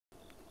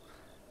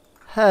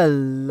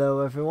Hello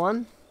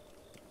everyone,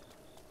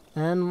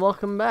 and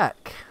welcome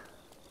back.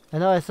 I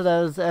know I said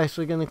I was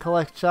actually going to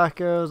collect shock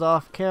arrows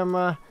off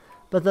camera,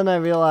 but then I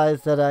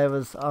realized that I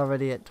was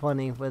already at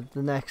 20 with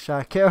the next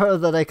shock arrow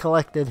that I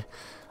collected.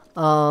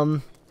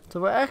 So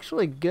we're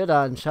actually good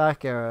on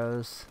shock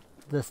arrows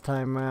this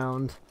time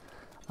round.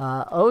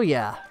 Oh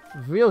yeah,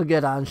 real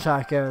good on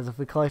shock arrows if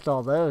we collect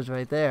all those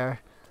right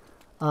there.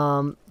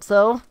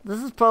 So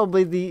this is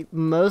probably the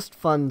most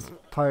fun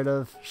part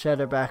of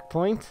Shatterback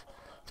Point.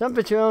 Jump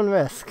at your own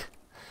risk.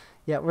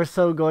 Yeah, we're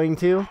so going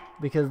to,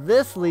 because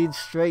this leads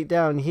straight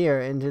down here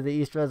into the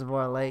East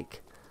Reservoir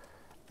Lake.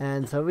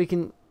 And so we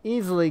can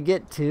easily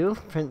get to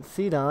Prince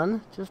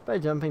Sidon just by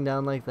jumping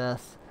down like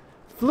this.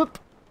 Floop!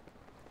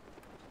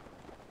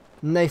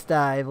 Nice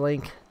dive,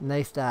 Link.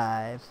 Nice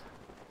dive.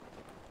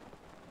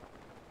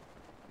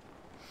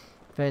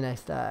 Very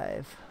nice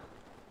dive.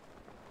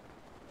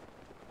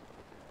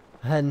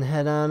 Go ahead and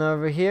head on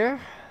over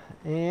here.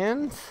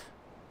 And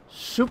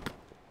shoop!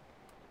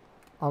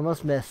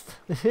 Almost missed.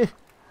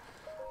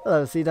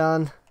 Hello,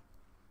 Sidon.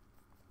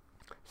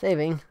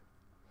 Saving.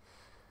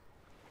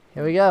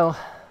 Here we go.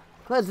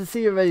 Glad to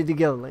see you're ready to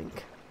go,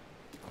 Link.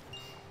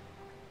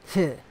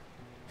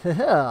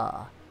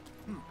 Are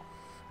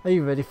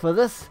you ready for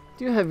this?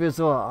 Do you have your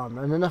Zora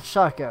armor and enough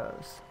shock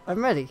arrows?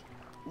 I'm ready.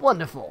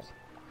 Wonderful.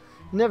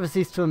 You never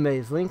cease to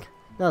amaze, Link.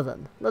 Now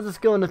then, let us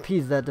go and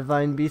appease that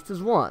divine beast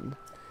as one.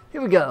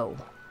 Here we go.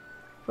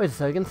 Wait a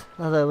second.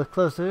 Now that I look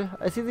closer,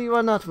 I see that you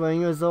are not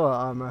wearing your Zora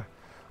armor.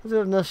 As you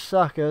have no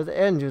shock arrows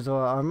and your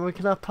Zora armor, we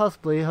cannot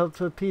possibly hope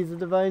to appease the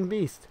divine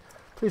beast.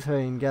 Please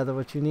hurry and gather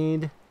what you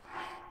need.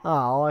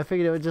 Oh, I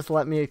figured it would just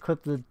let me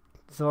equip the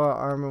Zora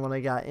armor when I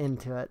got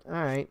into it.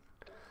 Alright.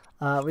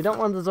 We don't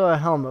want the Zora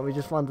helmet, we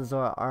just want the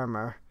Zora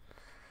armor.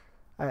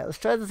 Alright, let's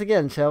try this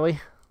again, shall we?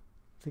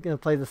 Is it going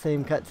to play the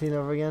same cutscene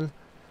over again?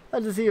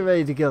 Glad to see you're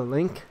ready to go,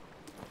 Link.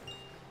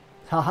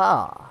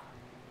 Haha!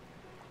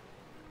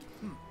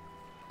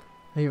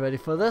 Are you ready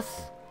for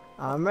this?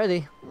 I'm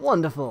ready.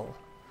 Wonderful!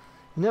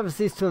 You never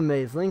cease to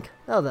amaze, Link.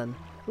 Now then,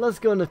 let's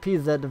go and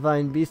appease that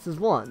divine beast as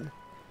one.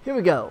 Here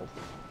we go!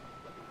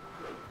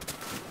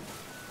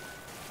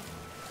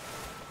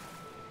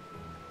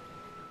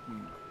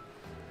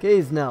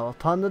 Gaze now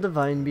upon the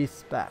divine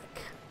beast's back.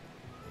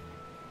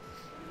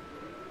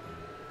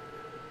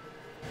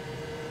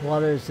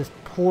 Water is just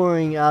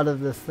pouring out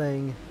of this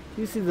thing.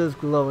 You see those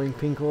glowing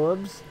pink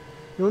orbs?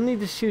 You will need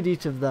to shoot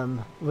each of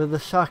them with a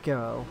shock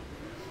arrow.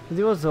 With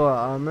your Zora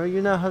armor, you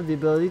now have the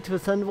ability to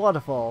ascend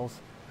waterfalls.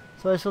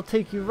 So I shall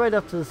take you right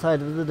up to the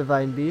side of the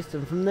divine beast,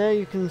 and from there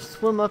you can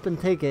swim up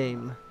and take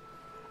aim.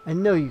 I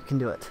know you can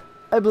do it.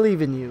 I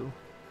believe in you.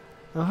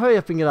 Now hurry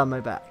up and get on my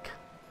back.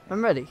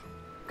 I'm ready.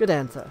 Good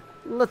answer.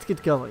 Let's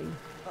get going.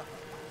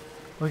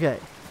 Okay,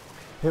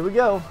 here we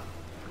go.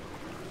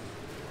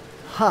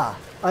 Ha!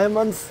 I am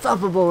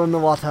unstoppable in the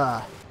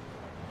water!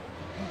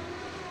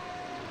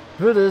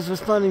 Ruta is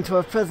responding to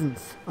our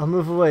presence. I'll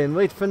move away and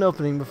wait for an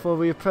opening before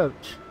we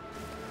approach.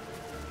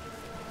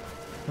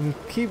 And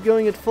keep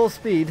going at full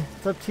speed.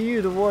 It's up to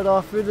you to ward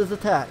off Ruta's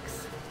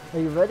attacks. Are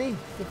you ready?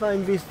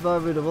 Divine Beast Vah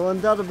Ruta will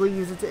undoubtedly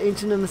use its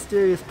ancient and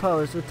mysterious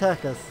powers to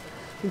attack us.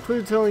 It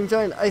includes hurling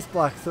giant ice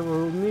blocks that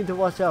we'll need to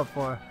watch out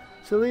for.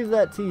 So leave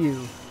that to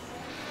you.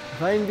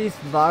 Divine Beast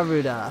Vah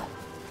Ruta.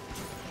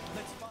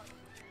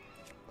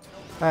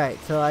 Alright,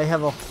 so I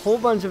have a whole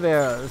bunch of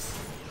arrows.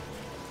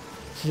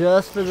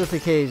 Just for this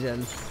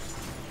occasion.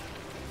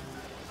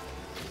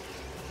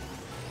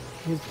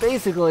 Because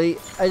basically,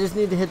 I just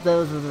need to hit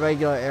those with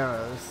regular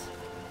arrows.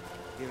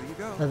 Here you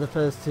go. As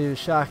opposed to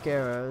shock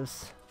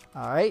arrows.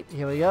 Alright,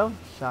 here we go.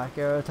 Shock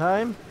arrow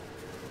time.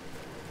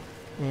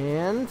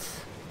 And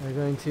we're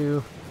going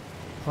to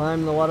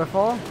climb the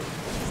waterfall.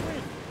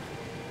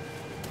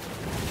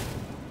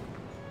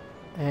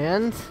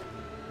 And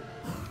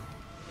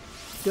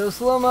go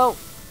slow-mo.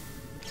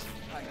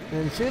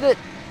 And shoot it.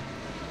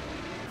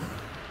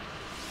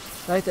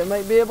 Right, I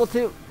might be able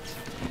to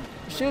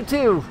shoot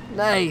two.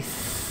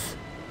 Nice.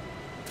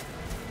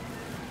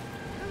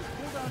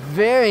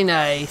 Very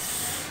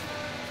nice.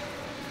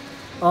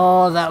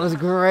 Oh, that was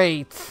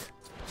great.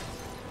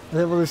 I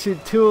was able to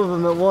shoot two of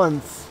them at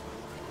once.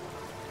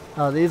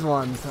 Oh, these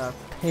ones are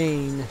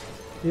pain.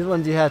 These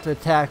ones you have to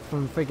attack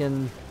from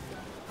freaking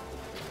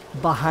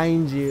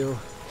behind you.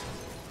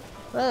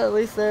 But at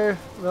least they're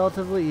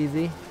relatively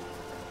easy.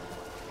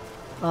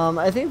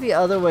 I think the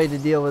other way to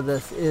deal with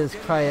this is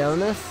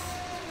Cryonis.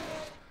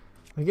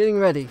 We're getting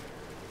ready.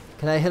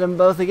 Can I hit them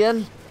both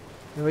again?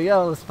 Here we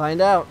go, let's find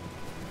out.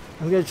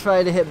 I'm going to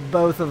try to hit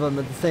both of them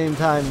at the same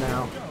time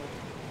now.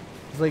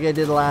 Just like I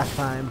did last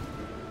time.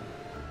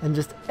 And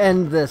just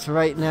end this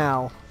right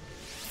now.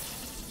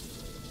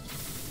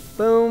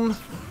 Boom.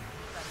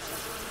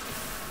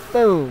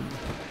 Boom.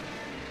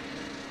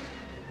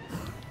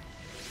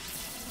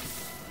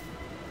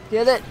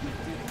 Get it?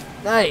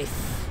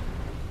 Nice.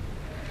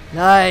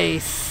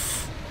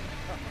 Nice.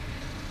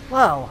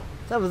 Wow,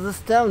 that was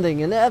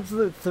astounding, an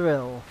absolute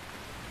thrill.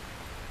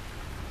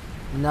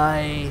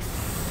 Nice.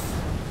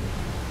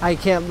 I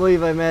can't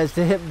believe I managed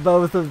to hit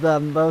both of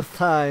them both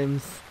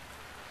times.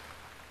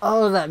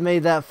 Oh, that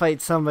made that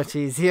fight so much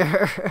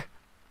easier.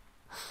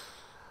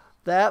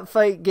 That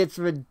fight gets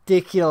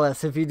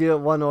ridiculous if you do it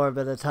one orb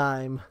at a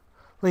time.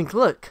 Link,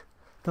 look!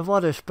 The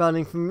water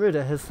spouting from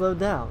Ruta has slowed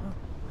down.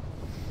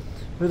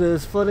 Ruta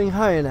is floating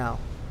higher now.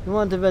 You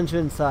want to venture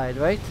inside,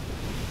 right?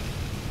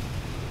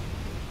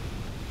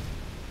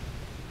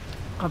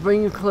 I'll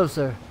bring you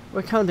closer.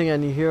 We're counting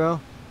on you,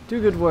 hero.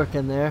 Do good work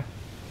in there.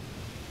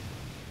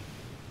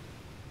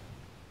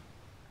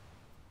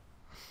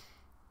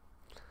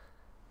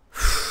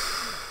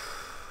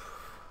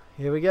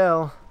 Here we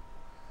go.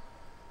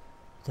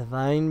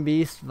 Divine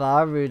Beast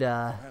Vah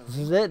Ruta. This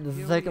is it. This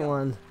is the second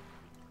one.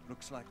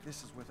 Looks like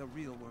this is where the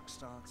real work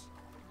starts.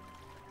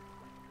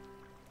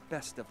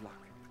 Best of luck.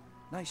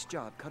 Nice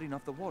job cutting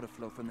off the water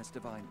flow from this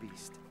divine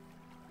beast.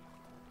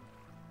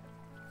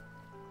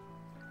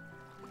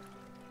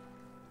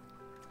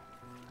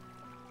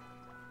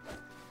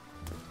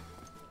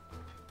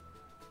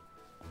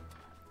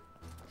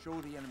 Show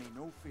the enemy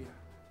no fear.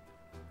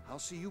 I'll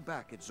see you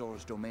back at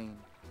Zora's domain.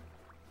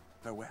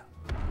 Farewell.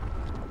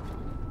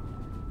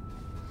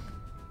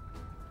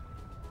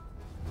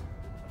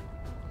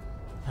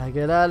 I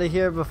get out of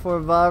here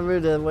before Vah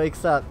Ruta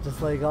wakes up,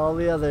 just like all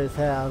the others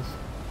have.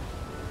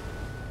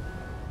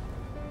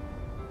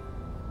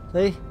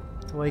 See?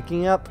 It's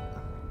waking up.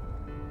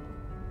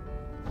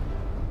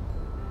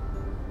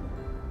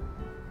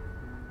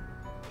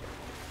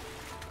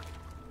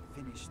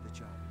 Finish the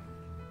job.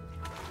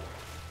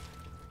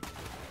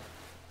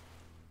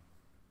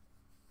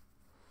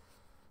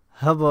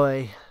 Oh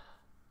boy.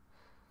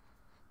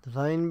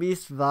 Divine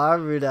Beast Vah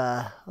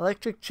Ruta.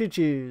 Electric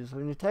choo-choos.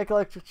 When you attack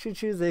electric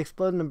choo-choos, they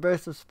explode in a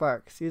burst of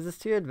sparks. Use this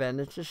to your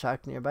advantage to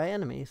shock nearby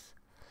enemies.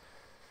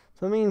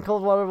 Swimming in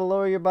cold water will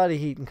lower your body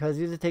heat and cause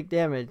you to take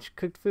damage.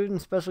 Cooked food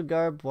and special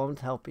garb won't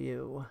help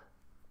you.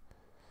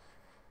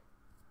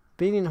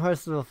 Beating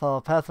horses will follow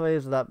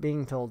pathways without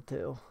being told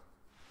to.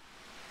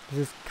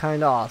 This is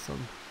kinda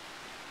awesome.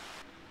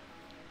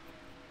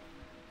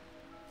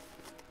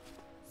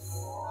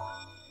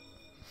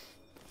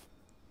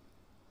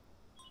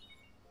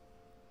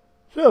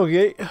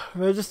 Showgate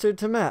registered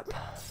to map.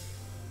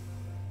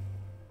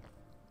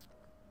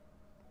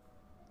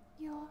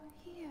 You're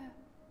here.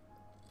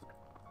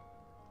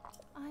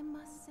 I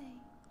must say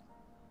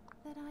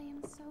that I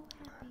am so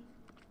happy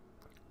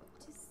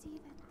to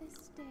see that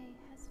this day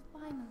has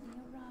finally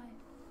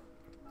arrived.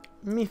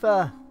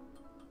 Mifa. Now,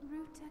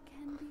 Ruta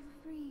can be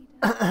freed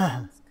of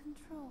Raven's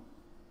control.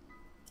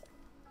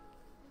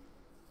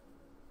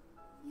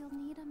 You'll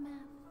need a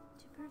map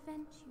to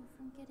prevent you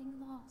from getting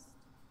lost.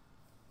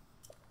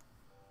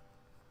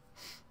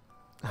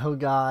 Oh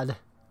god.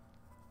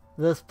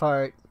 This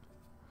part.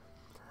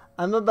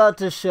 I'm about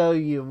to show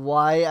you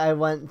why I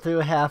went through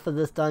half of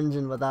this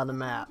dungeon without a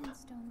map. The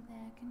stone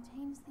there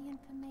contains the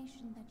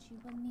information that you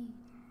will need.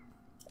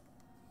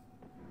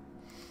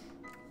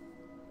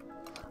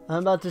 I'm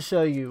about to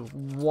show you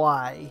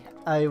why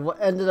I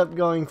ended up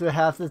going through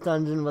half this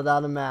dungeon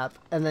without a map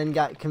and then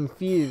got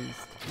confused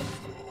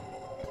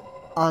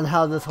on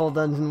how this whole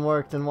dungeon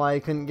worked and why I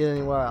couldn't get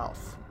anywhere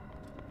else.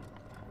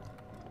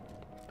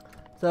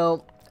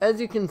 So, as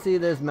you can see,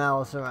 there's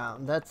malice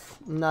around. That's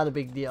not a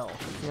big deal,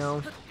 you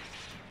know.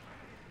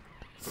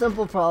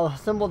 Simple problem,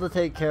 simple to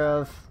take care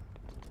of.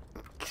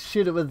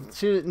 Shoot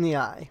it in the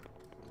eye.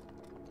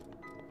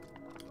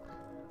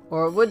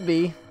 Or it would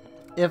be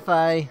if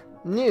I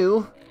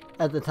knew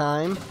at the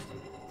time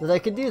that I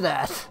could do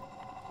that.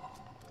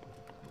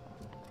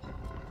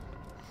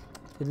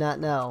 Did not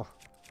know.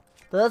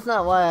 But that's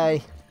not why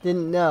I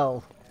didn't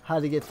know how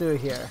to get through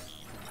here.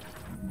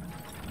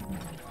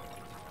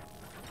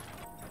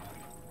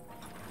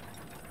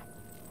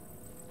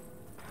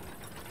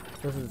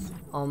 This is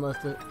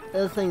almost a...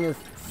 This thing is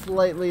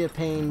slightly a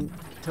pain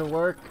to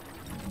work.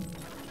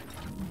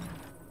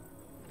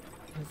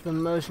 Because the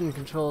motion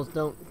controls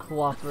don't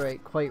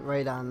cooperate quite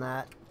right on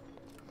that.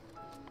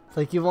 It's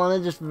like you want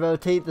to just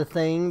rotate the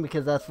thing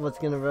because that's what's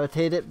going to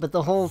rotate it, but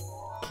the whole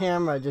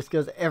camera just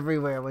goes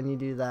everywhere when you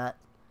do that.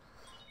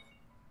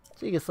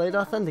 So you get Slate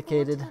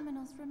authenticated.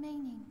 Terminals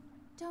remaining.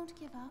 Don't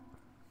give up.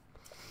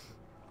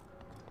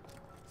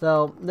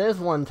 So there's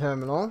one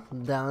terminal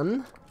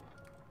done,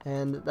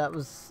 and that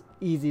was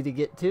easy to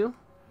get to.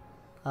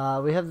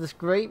 We have this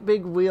great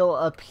big wheel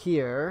up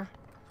here,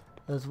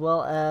 as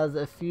well as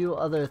a few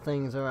other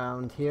things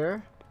around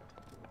here.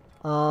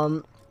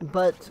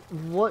 But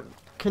what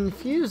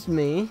confused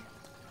me,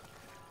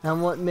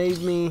 and what made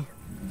me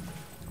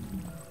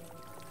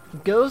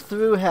go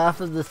through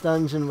half of this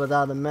dungeon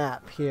without a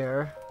map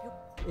here,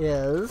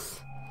 is...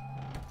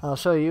 I'll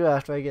show you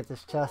after I get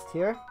this chest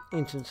here.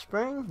 Ancient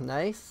Spring,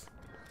 nice.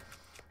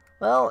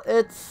 Well,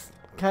 it's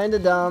kind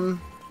of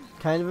dumb.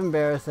 Kind of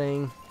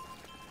embarrassing.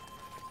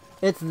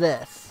 It's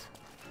this.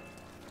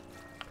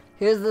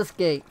 Here's this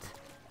gate.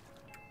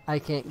 I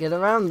can't get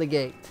around the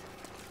gate.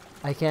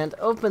 I can't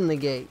open the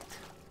gate.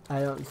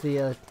 I don't see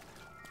a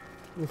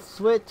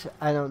switch.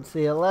 I don't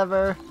see a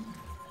lever.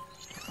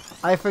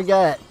 I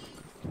forget.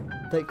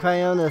 that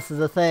Cryonis is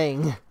a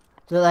thing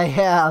that I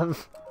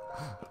have.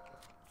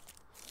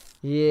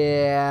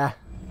 Yeah.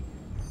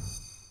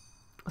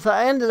 So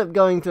I ended up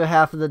going through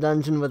half of the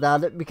dungeon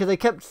without it because I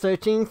kept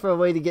searching for a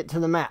way to get to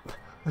the map.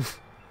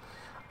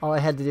 All I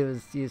had to do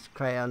was use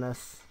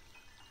Cryonis.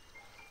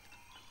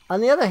 On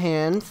the other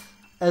hand,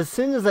 as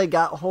soon as I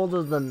got hold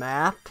of the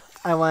map,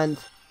 I went,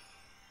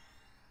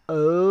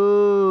 oh.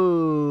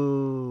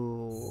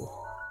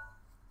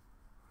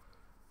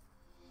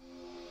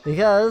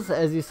 Because,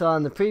 as you saw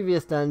in the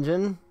previous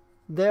dungeon,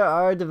 there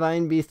are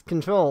Divine Beast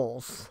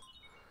controls.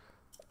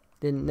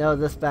 Didn't know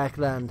this back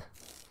then.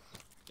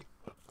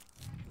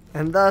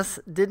 And thus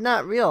did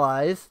not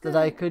realize that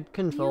I could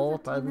control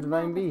part of the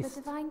Divine Beast.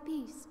 The Divine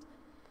Beast.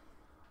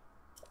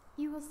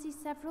 You will see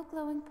several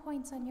glowing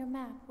points on your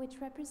map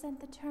which represent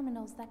the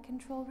terminals that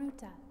control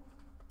Ruta.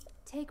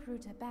 Take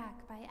Ruta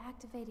back by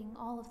activating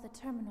all of the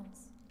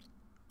terminals.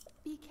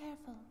 Be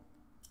careful.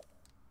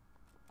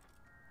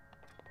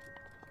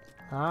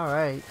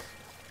 Alright.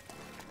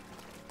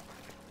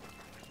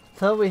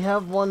 So we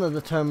have one of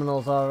the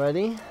terminals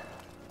already.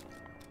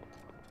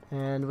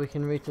 And we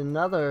can reach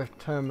another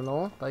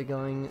terminal by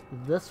going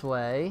this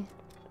way.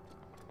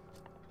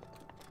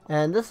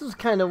 And this is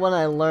kind of when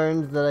I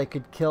learned that I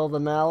could kill the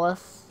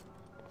Malice.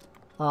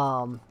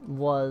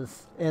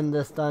 Was in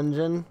this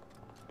dungeon.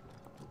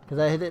 Because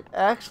I had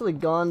actually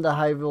gone to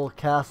Hyrule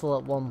Castle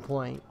at one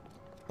point.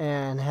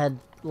 And had,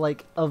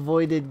 like,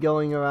 avoided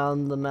going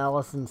around the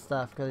Malice and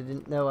stuff. Because I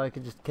didn't know I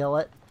could just kill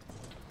it.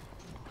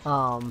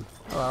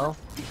 Hello.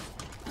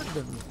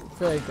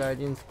 It's a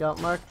Guardian Scout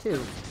Mark II. You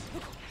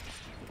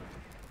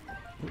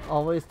can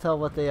always tell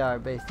what they are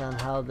based on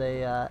how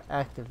they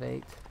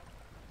activate.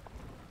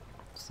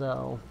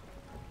 So,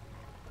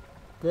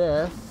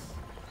 this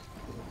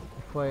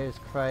requires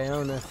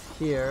Cryonis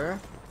here.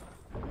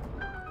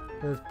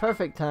 It was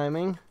perfect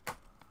timing.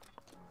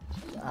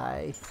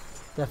 I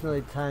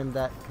definitely timed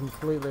that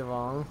completely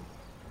wrong.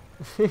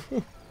 Let's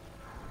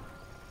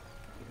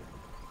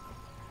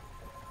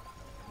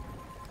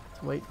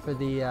wait for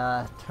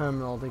the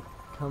terminal to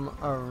come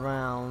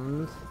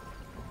around.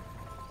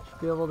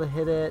 Should be able to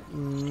hit it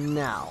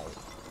now.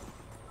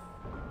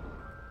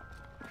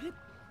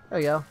 There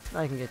we go.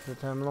 I can get to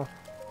the terminal.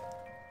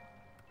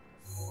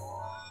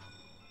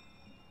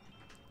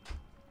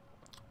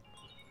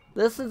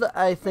 This is,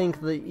 I think,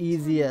 the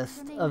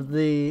easiest of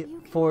the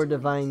 4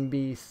 Divine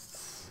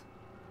Beasts.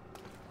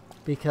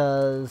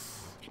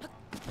 Because,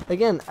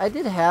 again, I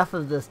did half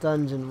of this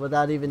dungeon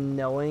without even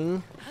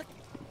knowing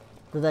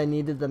that I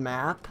needed the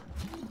map.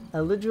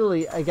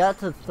 I got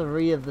to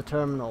 3 of the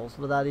terminals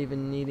without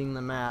even needing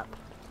the map.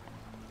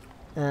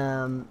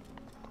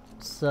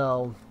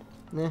 So,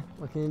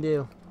 what can you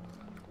do?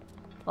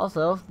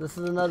 Also, this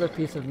is another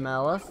piece of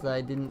Malice that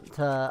I didn't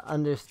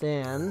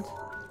understand.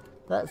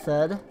 That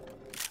said,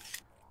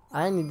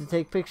 I need to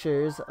take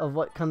pictures of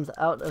what comes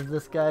out of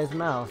this guy's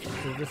mouth.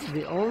 Because this is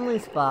the only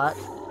spot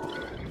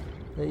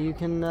that you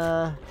can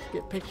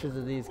get pictures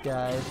of these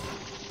guys.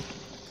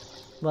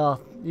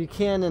 Well, you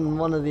can in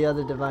one of the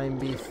other Divine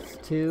Beasts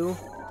too.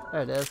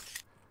 There it is.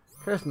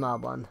 Curse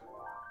Moblin.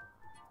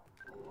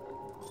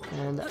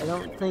 And I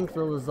don't think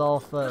the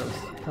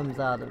Lizalfos comes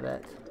out of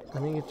it. I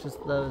think it's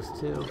just those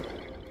 2.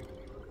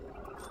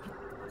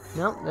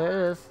 Nope, there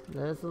it is.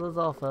 There's the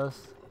Lizalfos.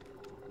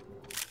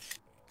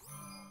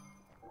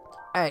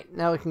 Alright,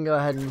 now we can go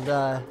ahead and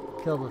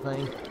kill the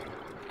thing.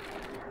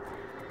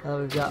 Now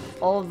we've got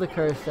all of the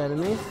cursed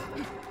enemies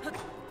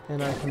in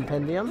our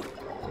compendium.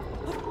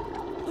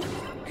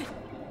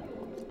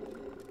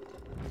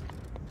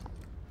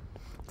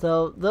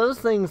 So, those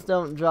things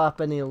don't drop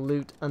any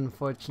loot,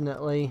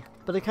 unfortunately.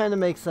 But it kind of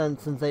makes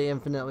sense since they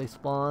infinitely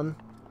spawn.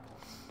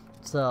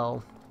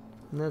 So,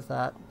 there's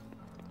that.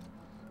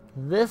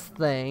 This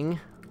thing,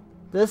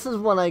 this is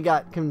when I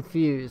got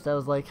confused. I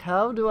was like,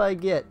 how do I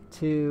get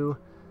to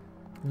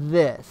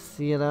this,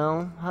 you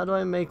know? How do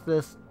I make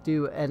this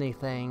do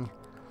anything?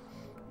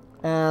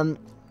 And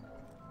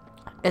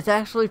it's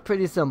actually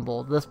pretty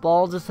simple. This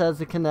ball just has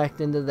to connect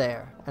into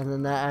there, and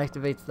then that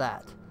activates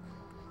that.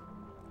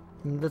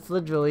 And that's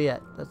literally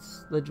it.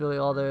 That's literally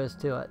all there is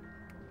to it.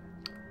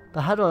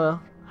 But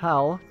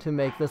how to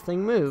make this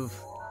thing move?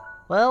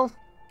 Well,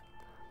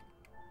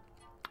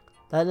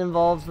 that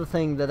involves the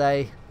thing that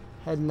I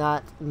had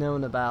not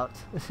known about.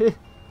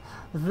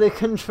 The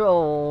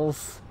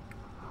controls.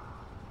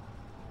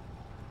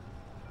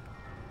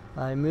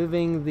 By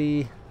moving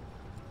the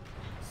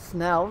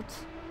snout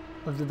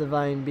of the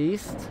Divine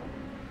Beast,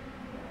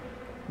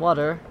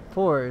 water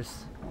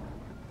pours.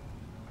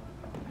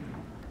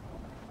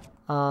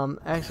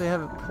 Actually I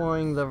have it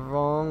pouring the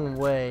wrong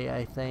way,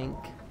 I think.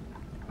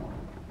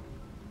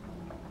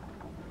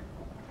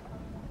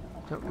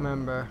 Don't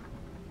remember.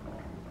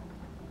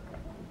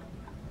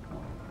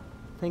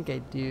 I think I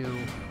do.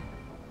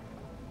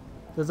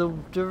 There's a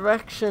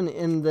direction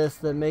in this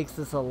that makes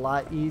this a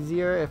lot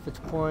easier if it's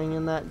pouring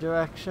in that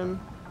direction.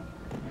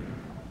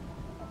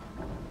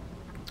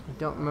 I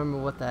don't remember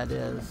what that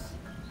is.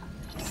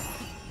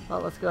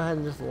 Well, let's go ahead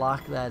and just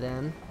lock that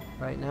in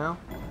right now.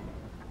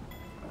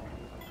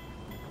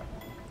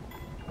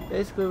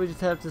 basically we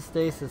just have to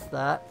stasis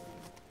that.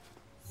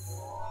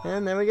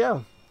 And there we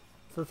go.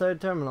 It's the third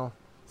terminal.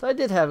 So I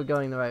did have it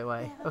going the right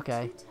way. There are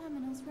Okay. 2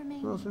 terminals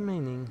remaining. What's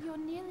remaining? You're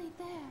nearly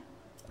there.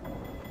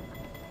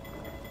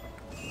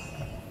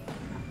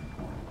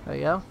 There we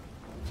go.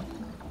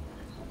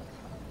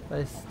 If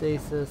I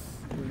stasis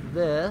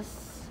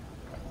this.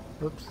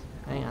 Oops,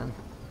 hang on.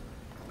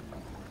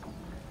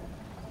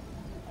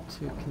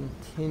 To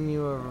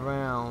continue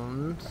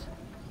around.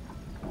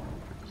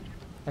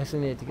 I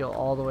actually need to go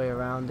all the way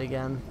around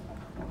again.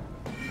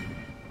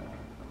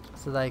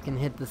 So that I can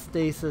hit the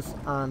stasis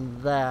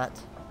on that.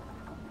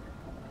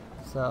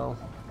 So,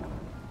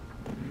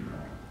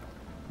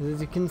 as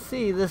you can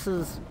see, this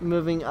is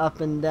moving up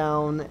and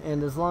down,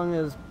 and as long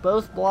as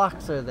both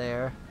blocks are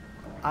there,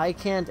 I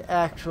can't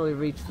actually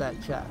reach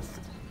that chest.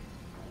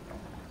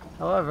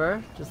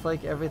 However, just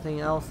like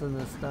everything else in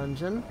this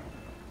dungeon,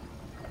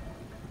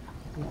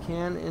 you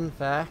can in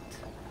fact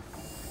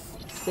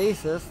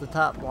stasis the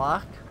top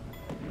block,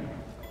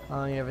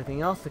 allowing everything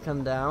else to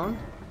come down.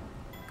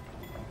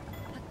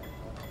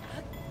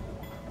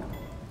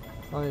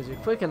 As long as you're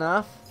quick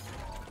enough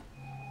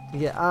to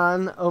get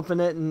on, open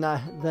it, and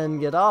then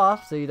get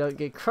off so you don't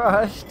get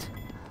crushed.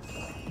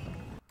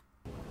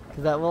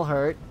 Because that will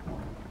hurt.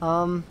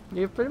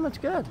 You're pretty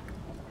much good.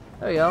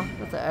 There we go.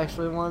 That's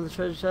actually one of the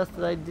treasure chests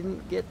that I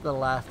didn't get the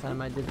last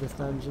time I did this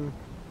dungeon.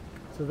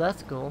 So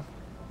that's cool.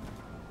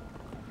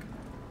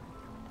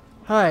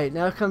 Alright,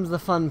 now comes the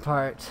fun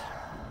part.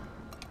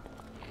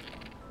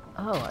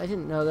 Oh, I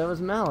didn't know there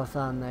was malice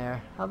on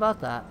there. How about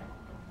that?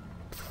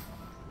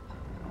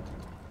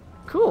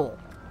 Cool.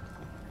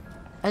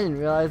 I didn't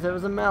realize there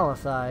was a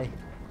malice eye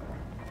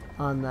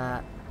on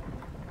that.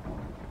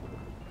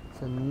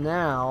 So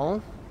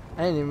now,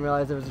 I didn't even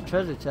realize there was a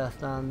treasure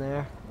chest on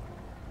there.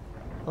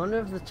 I wonder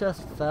if the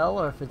chest fell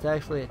or if it's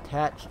actually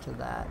attached to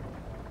that.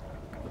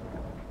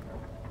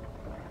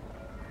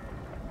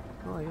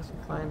 Well, I guess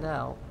we'll find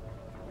out.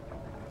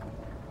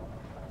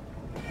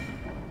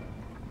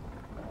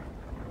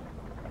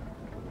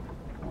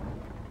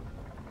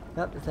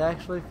 Yep, it's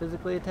actually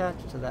physically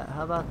attached to that.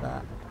 How about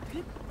that?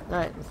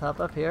 Alright, let's hop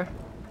up here.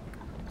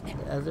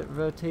 As it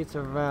rotates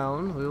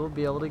around, we will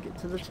be able to get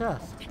to the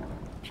chest.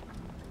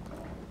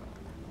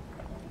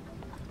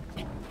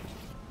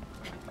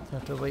 Just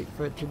have to wait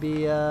for it to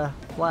be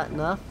flat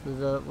enough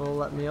that it will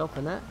let me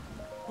open it.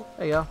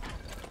 There you go.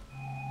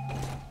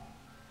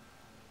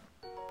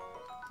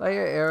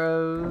 Fire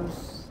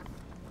arrows.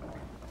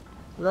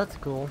 So that's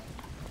cool.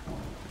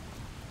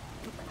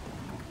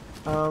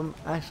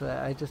 Actually,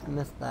 I just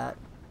missed that.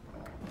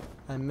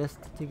 I missed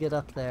to get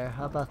up there.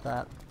 How about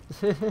that?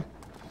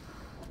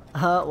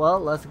 Well,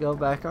 let's go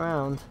back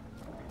around.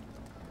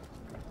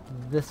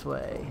 This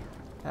way,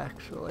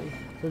 actually.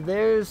 So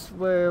there's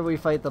where we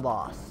fight the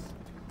boss.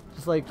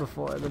 Just like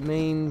before, the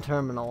main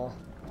terminal.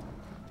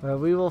 Where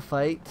we will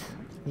fight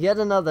yet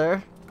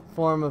another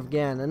form of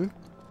Ganon.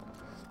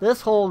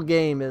 This whole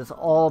game is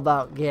all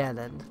about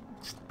Ganon.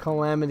 Just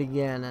Calamity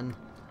Ganon.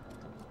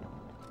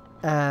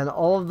 And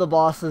all of the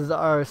bosses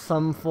are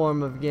some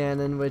form of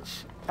Ganon,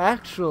 which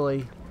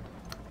actually,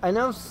 I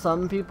know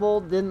some people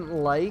didn't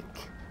like,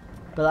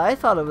 but I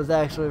thought it was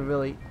actually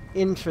really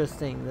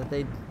interesting that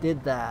they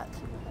did that.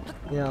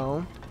 You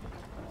know,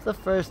 it's the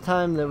first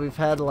time that we've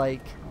had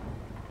like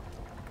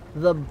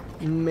the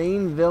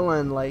main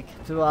villain like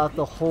throughout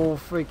the whole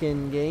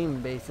freaking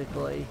game,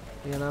 basically.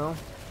 You know,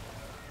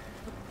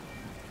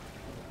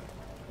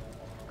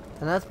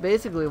 and that's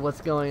basically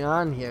what's going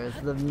on here.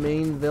 Is the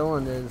main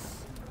villain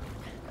is,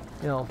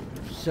 you know,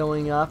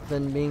 showing up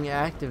and being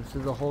active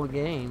through the whole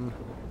game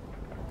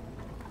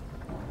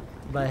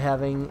by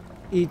having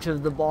each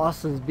of the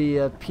bosses be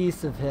a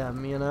piece of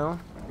him, you know?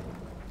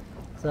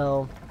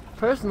 So,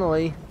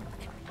 personally,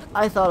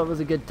 I thought it was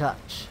a good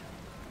touch.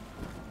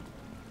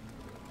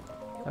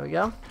 There we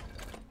go.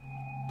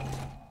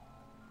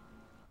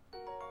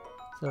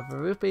 Silver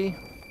rupee.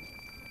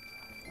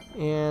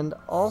 And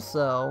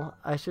also,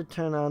 I should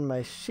turn on my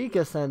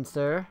Sheikah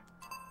sensor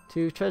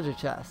to treasure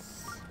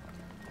chests.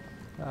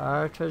 There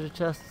are treasure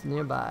chests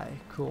nearby.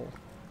 Cool.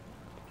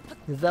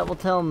 Because that will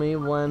tell me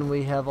when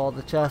we have all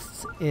the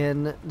chests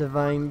in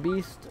Divine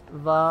Beast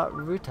Vah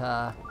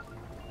Ruta.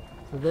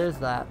 So there's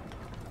that.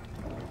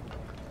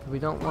 We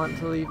don't want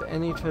to leave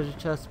any treasure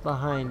chests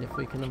behind if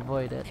we can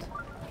avoid it.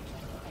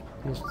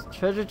 Because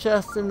treasure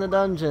chests in the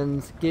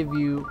dungeons give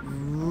you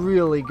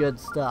really good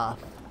stuff.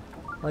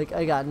 Like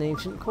I got an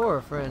ancient core,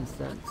 for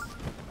instance.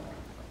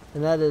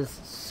 And that is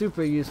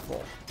super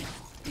useful.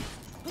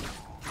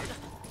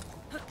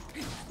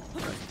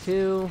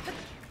 2.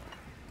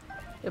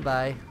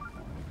 Goodbye.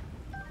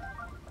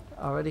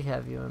 Already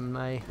have you in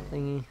my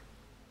thingy.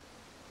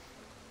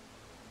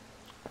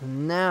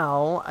 And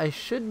now I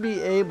should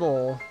be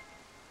able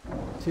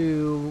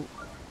to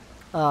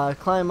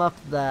climb up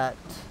that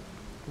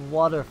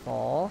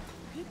waterfall,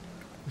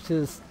 which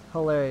is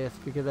hilarious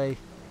because I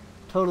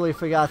totally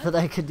forgot that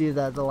I could do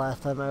that the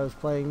last time I was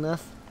playing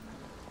this.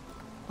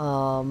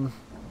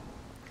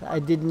 I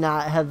did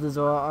not have the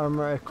Zora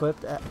armor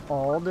equipped at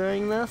all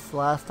during this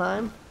last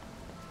time.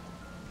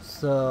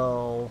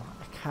 So,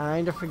 I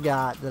kind of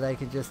forgot that I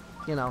could just,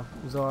 you know,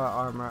 Zora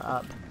armor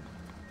up.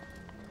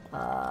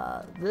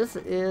 This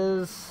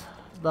is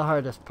the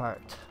hardest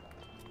part,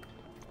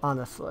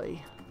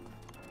 honestly.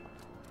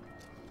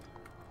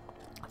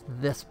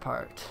 This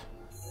part.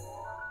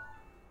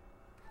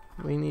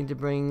 We need to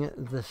bring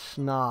the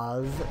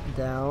schnoz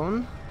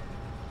down.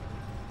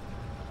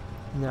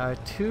 And there are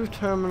 2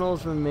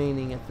 terminals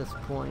remaining at this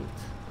point.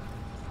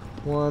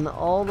 One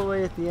all the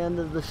way at the end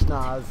of the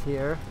schnoz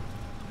here.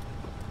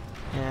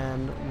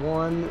 And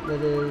one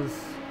that is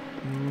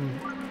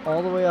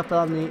all the way up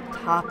on the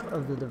top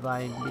of the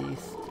Divine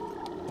Beast.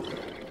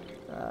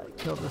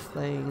 Kill this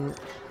thing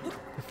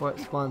before it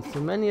spawns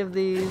too many of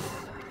these.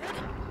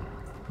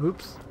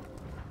 Oops.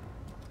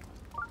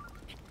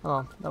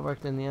 Oh, that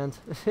worked in the end.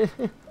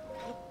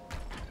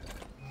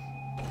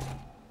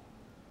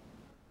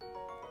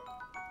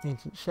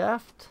 Ancient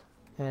shaft.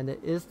 And it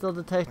is still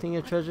detecting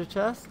a treasure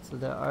chest, so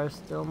there are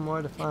still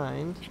more to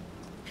find.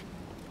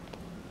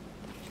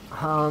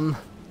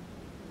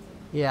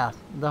 Yeah,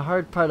 the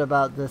hard part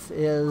about this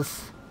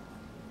is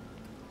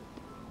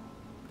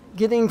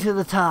getting to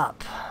the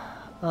top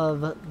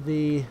of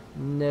the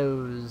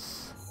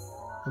nose,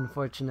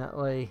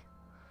 unfortunately,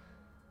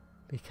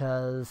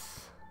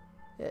 because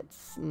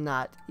it's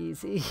not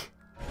easy.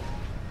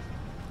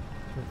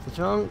 With the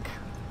trunk.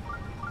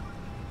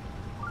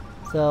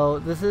 So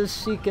this is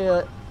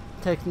Sheikah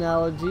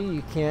technology.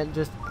 You can't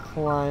just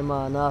climb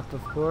on up,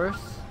 of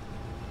course.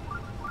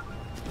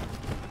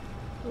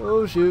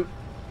 Oh shoot.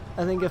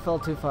 I think I fell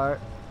too far.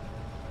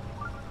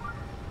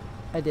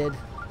 I did.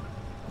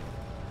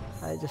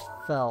 I just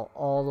fell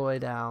all the way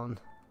down.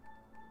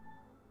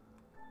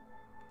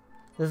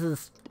 This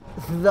is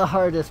the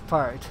hardest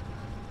part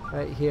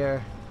right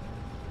here.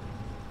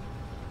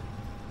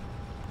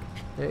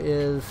 There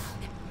is,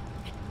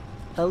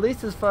 at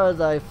least as far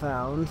as I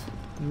found,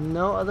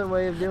 no other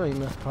way of doing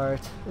this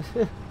part.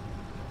 And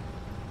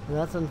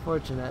that's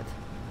unfortunate.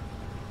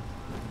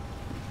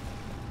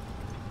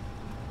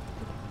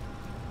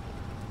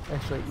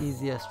 Actually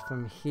easiest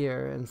from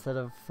here instead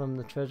of from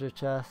the treasure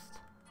chest.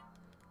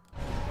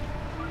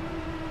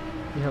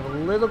 You have a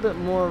little bit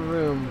more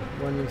room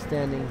when you're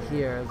standing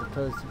here as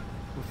opposed to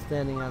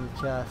standing on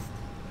the chest.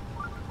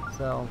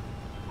 So,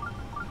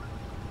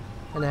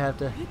 and I have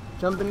to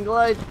jump and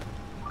glide.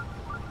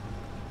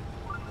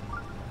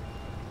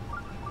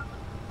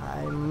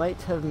 I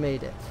might have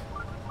made it.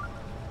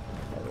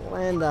 If I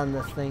land on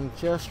this thing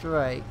just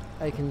right,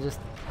 I can just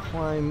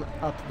climb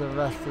up the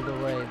rest of the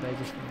way by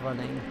just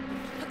running.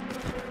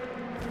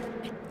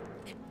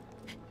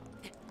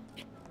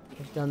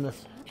 I've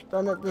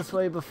done it this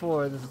way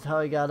before. This is how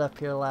I got up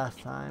here last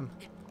time.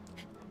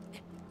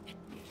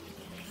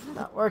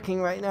 Not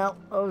working right now.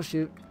 Oh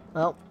shoot.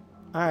 Well,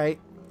 alright.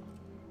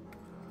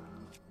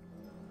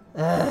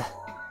 I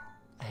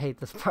hate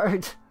this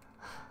part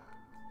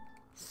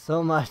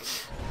so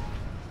much.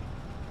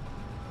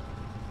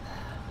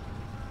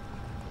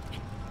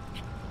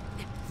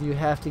 You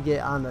have to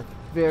get on the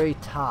very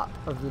top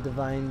of the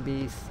Divine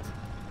Beast.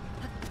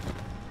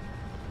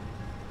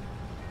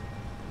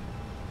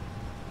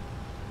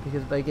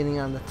 Because by getting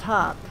on the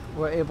top,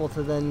 we're able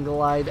to then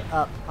glide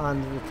up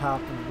onto the top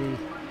of the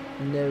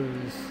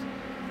nose.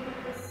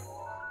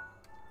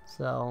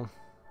 So,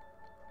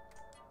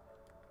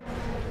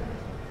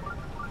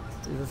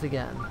 let's do this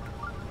again.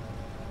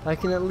 If I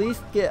can at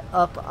least get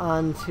up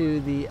onto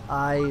the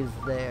eyes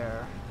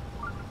there,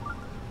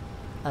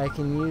 I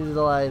can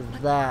utilize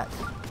that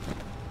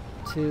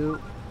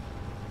to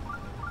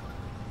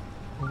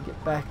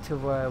get back to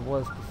where I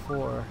was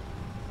before.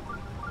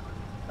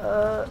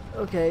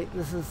 Okay,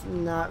 this is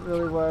not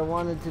really where I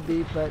wanted to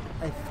be, but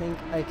I think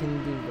I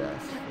can do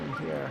this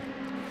from here.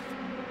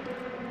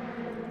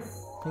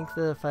 I think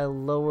that if I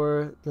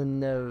lower the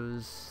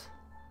nose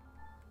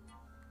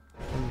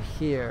from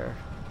here,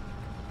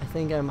 I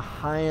think I'm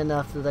high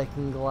enough that I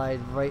can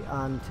glide right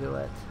onto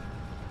it.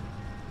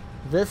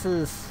 This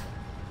is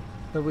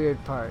the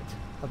weird part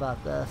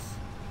about this.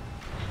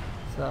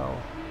 So,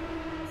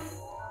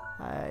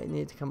 I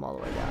need to come all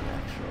the way down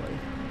actually.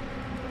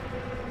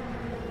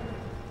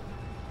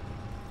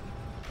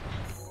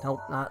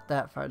 Nope, not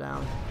that far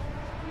down.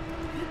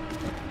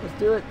 Let's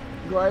do it.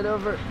 Glide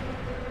over.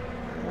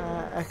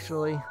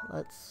 Actually,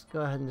 let's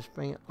go ahead and just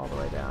bring it all the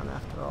way down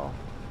after all.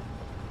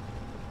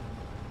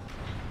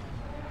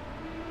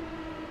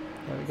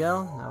 There we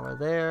go. Now we're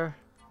there.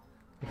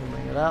 We can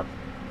bring it up.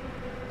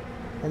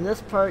 And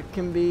this part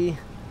can be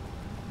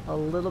a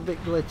little bit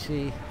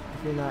glitchy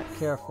if you're not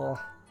careful.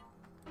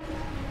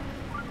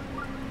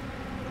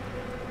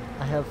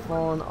 I have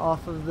fallen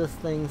off of this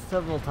thing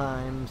several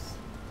times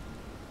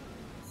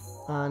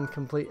on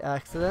complete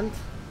accident.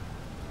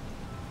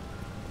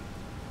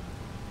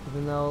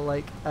 Even though,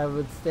 like, I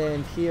would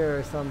stand here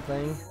or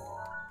something,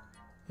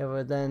 it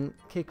would then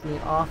kick me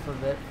off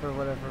of it for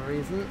whatever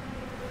reason.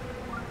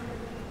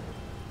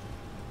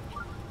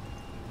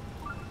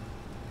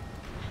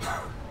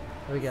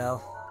 There we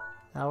go.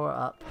 Now we're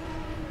up.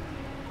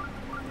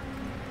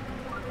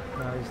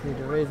 Now I just need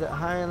to raise it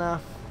high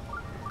enough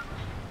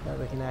That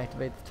we can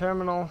activate the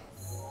terminal.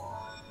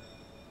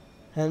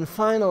 And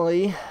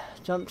finally,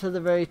 jump to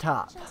the very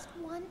top. Just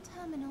one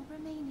terminal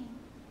remaining.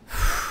 I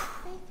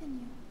have faith in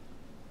you.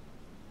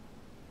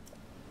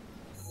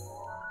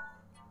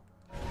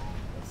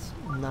 Let's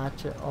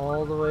notch it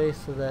all the way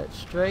so that's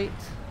straight.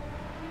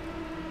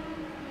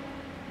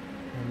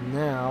 And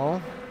now,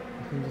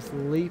 we can just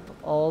leap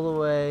all the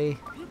way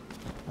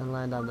and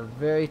land on the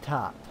very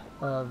top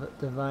of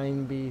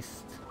Divine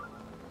Beast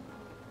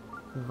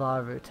Vah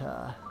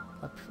Ruta.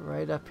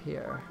 Right up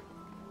here.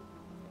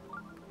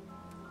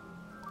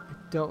 I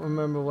don't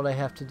remember what I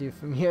have to do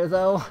from here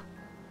though.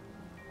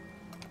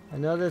 I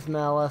know there's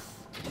Malice,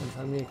 and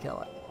so I'm gonna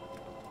kill it.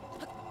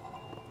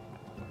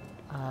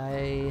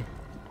 I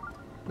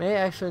may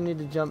actually need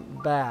to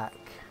jump back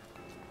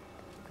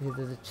because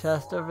there's a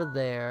chest over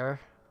there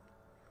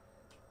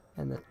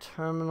and the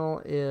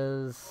terminal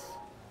is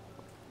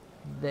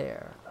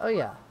there. Oh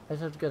yeah, I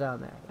just have to go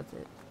down there. That's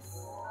it.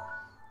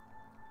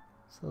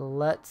 So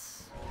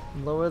let's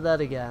lower that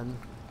again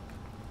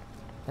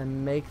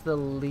and make the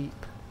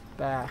leap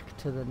back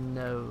to the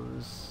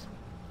nose.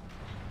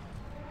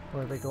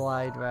 Or the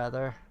glide,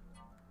 rather.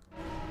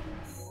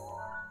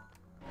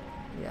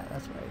 Yeah,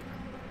 that's right.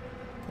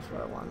 That's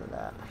where I wanted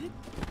that.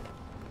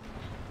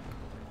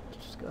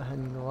 Let's just go ahead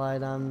and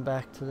glide on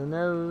back to the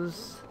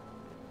nose.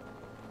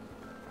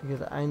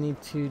 Because I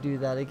need to do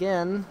that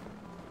again.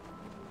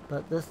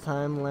 But this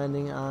time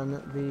landing on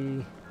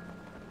the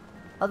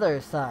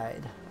other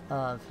side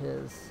of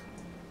his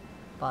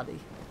body.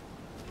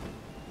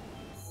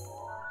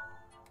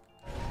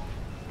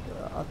 Go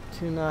up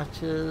 2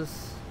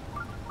 notches.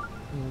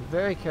 Be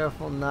very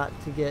careful not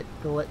to get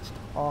glitched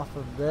off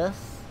of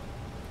this.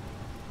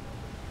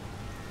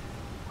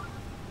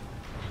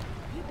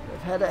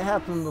 I've had it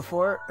happen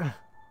before.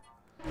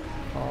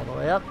 All the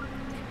way up.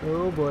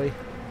 Oh boy.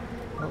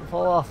 Don't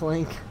fall off,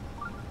 Link.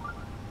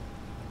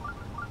 All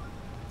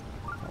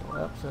the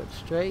way up so it's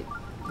straight.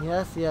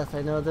 Yes, yes,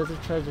 I know there's a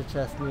treasure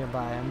chest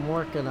nearby. I'm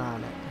working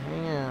on it.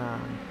 Hang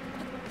on.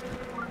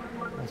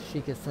 My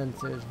Sheikah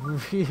sensor is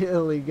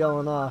really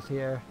going off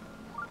here.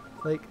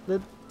 Like,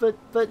 but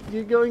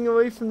you're going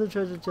away from the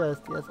treasure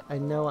chest. Yes, I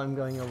know I'm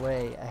going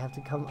away. I have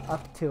to come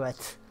up to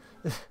it.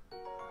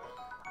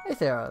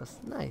 Nice arrows.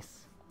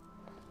 Nice.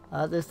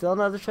 There's still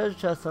another treasure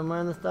chest somewhere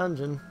in this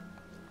dungeon.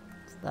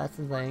 So that's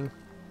the thing.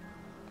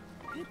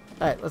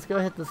 Alright, let's go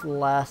hit this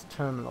last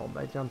terminal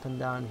by jumping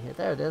down here.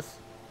 There it is.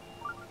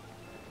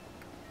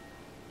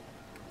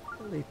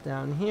 Leap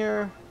down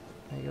here.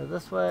 I go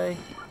this way.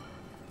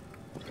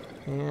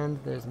 And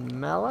there's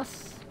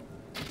Malice.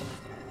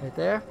 Right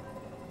there.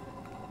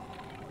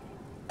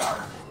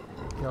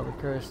 Kill the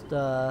cursed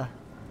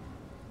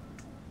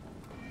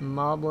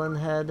Moblin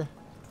head.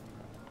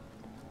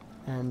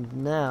 And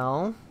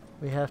now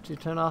we have to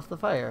turn off the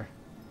fire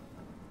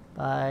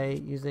by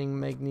using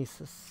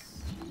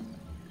magnesis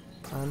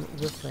on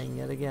this thing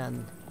yet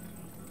again.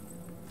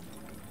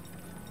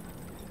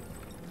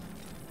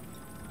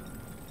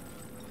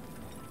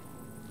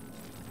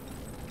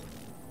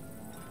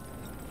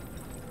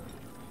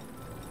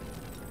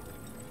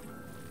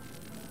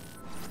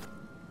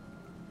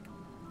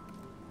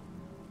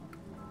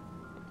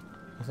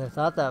 I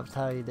thought that was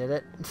how you did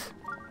it.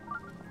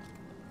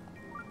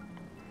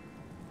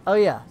 Oh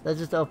yeah, that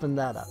just opened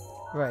that up.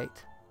 Right.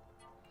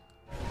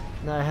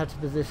 Now I have to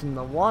position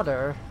the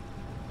water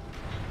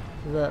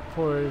so that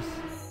pours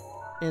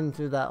in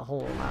through that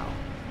hole now.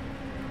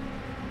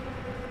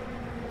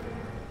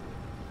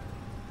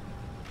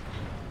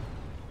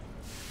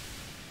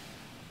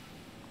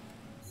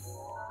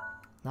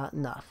 Not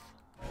enough.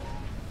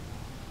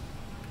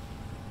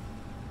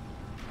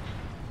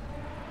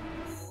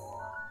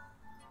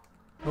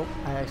 Oh,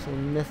 I actually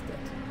missed it.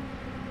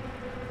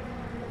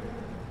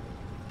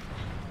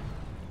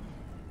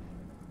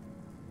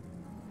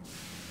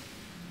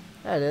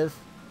 There it is.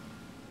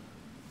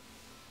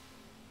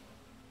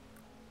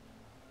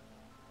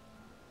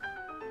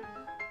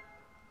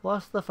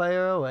 Wash the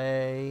fire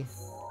away.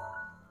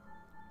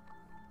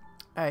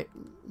 Alright,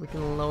 we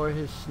can lower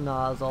his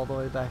schnoz all the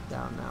way back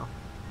down now.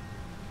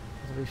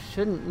 So we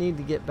shouldn't need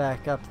to get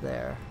back up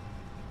there.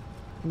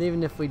 And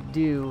even if we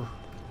do,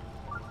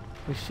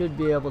 we should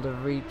be able to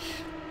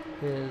reach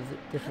his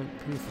different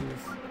pieces.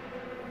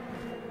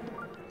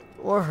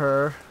 Or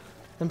her.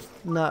 I'm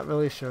not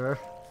really sure.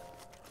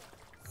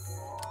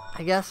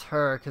 I guess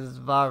her, because it's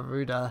Vah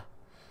Ruta.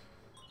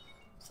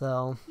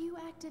 So,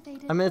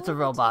 I mean, it's a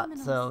robot,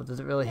 so does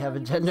it really have a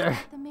gender?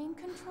 The main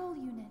control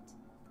unit.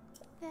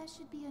 There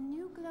should be a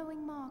new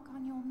glowing mark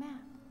on your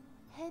map.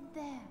 Head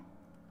there.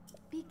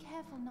 Be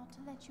careful not to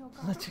let your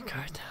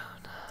guard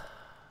down.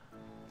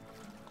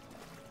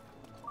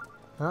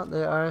 Well,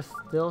 there are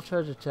still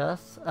treasure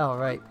chests. Oh,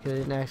 right, because I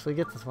didn't actually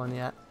get this one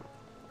yet.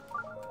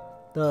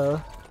 Duh.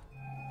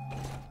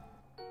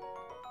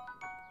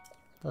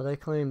 Thought I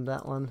claimed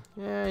that one.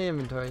 Yeah,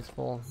 inventory's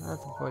full.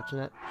 That's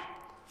unfortunate.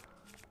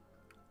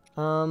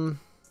 Let's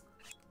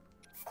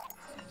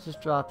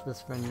just drop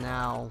this for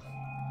now.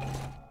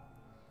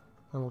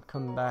 Then we'll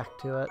come back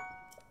to it.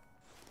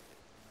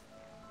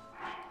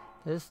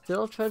 There's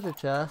still treasure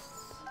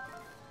chests.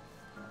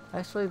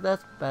 Actually,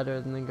 that's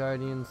better than the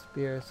Guardian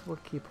Spear, so we'll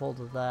keep hold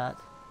of that.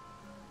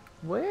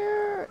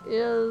 Where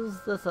is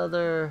this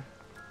other...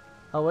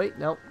 Oh wait,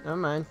 nope, never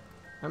mind.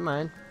 Never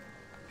mind.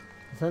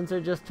 The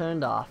sensor just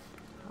turned off.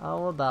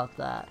 How about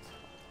that?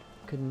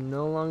 Could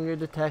no longer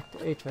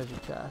detect a treasure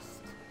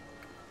chest.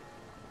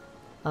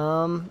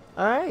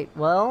 Alright,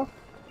 well,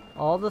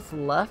 all that's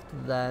left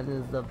then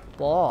is the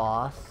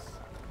boss.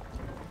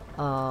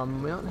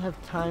 We don't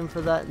have time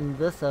for that in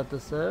this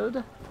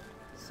episode,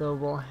 so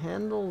we'll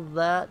handle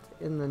that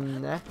in the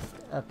next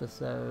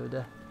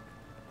episode.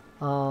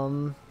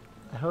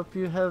 I hope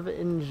you have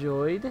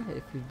enjoyed.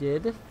 If you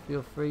did,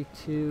 feel free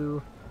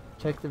to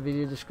check the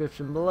video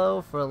description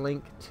below for a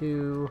link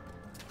to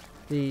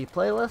the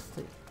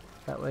playlist.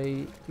 That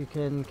way you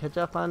can catch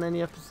up on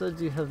any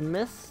episodes you have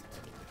missed.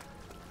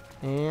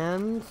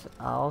 And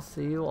I'll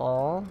see you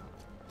all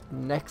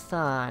next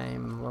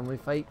time when we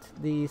fight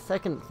the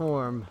second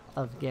form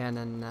of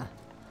Ganon.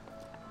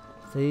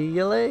 See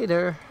you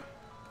later.